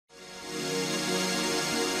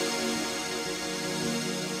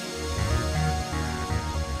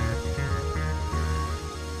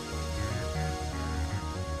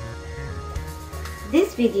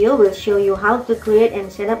This video will show you how to create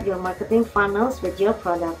and set up your marketing funnels with your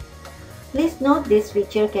product. Please note this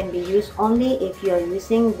feature can be used only if you are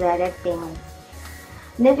using direct payments.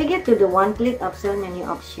 Navigate to the one-click upsell menu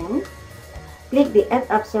option. Click the Add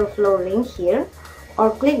Upsell Flow link here,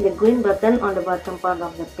 or click the green button on the bottom part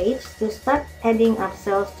of the page to start adding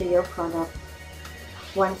upsells to your product.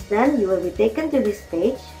 Once done, you will be taken to this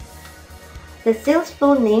page. The sales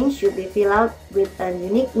flow name should be filled out with a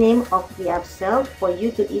unique name of the upsell for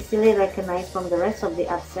you to easily recognize from the rest of the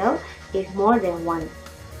upsell if more than one.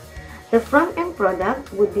 The front-end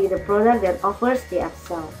product would be the product that offers the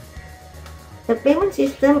upsell. The payment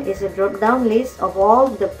system is a drop-down list of all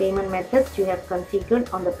the payment methods you have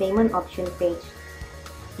configured on the payment option page.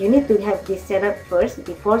 You need to have this set up first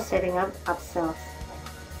before setting up upsells.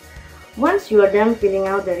 Once you are done filling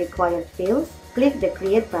out the required fields, click the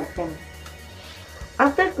Create button.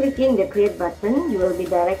 After clicking the Create button, you will be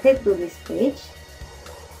directed to this page.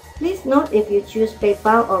 Please note, if you choose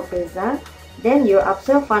PayPal or Payza, then your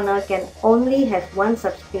upsell funnel can only have one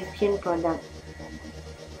subscription product.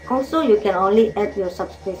 Also, you can only add your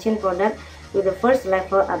subscription product to the first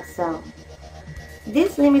level upsell.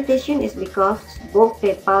 This limitation is because both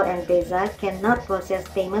PayPal and Payza cannot process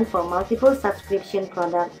payment for multiple subscription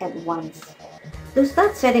products at once. To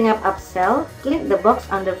start setting up upsell, click the box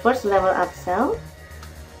under first level upsell.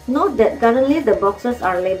 Note that currently the boxes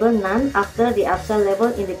are labeled none after the upsell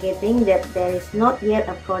level, indicating that there is not yet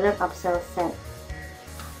a product upsell set.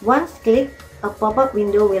 Once clicked, a pop-up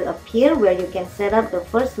window will appear where you can set up the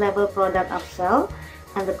first level product upsell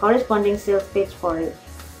and the corresponding sales page for it.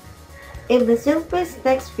 If the sales page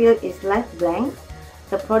text field is left blank,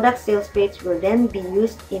 the product sales page will then be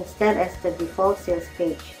used instead as the default sales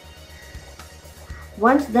page.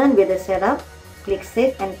 Once done with the setup, click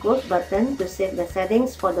Save and Close button to save the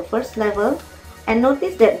settings for the first level, and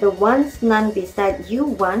notice that the ones none beside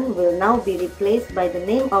U1 will now be replaced by the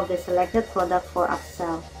name of the selected product for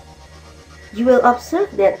upsell. You will observe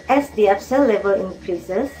that as the upsell level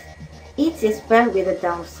increases, each is paired with a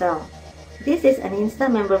downsell. This is an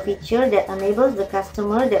InstaMember feature that enables the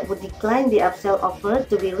customer that would decline the upsell offer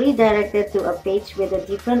to be redirected to a page with a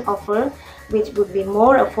different offer, which would be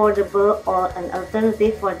more affordable or an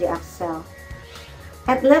alternative for the upsell.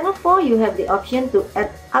 At level 4, you have the option to add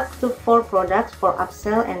up to 4 products for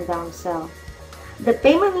upsell and downsell. The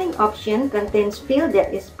payment link option contains field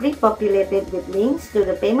that is pre-populated with links to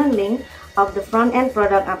the payment link of the front-end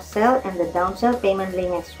product upsell and the downsell payment link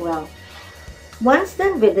as well. Once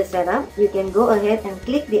done with the setup, you can go ahead and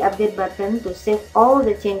click the Update button to save all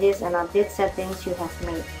the changes and update settings you have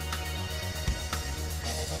made.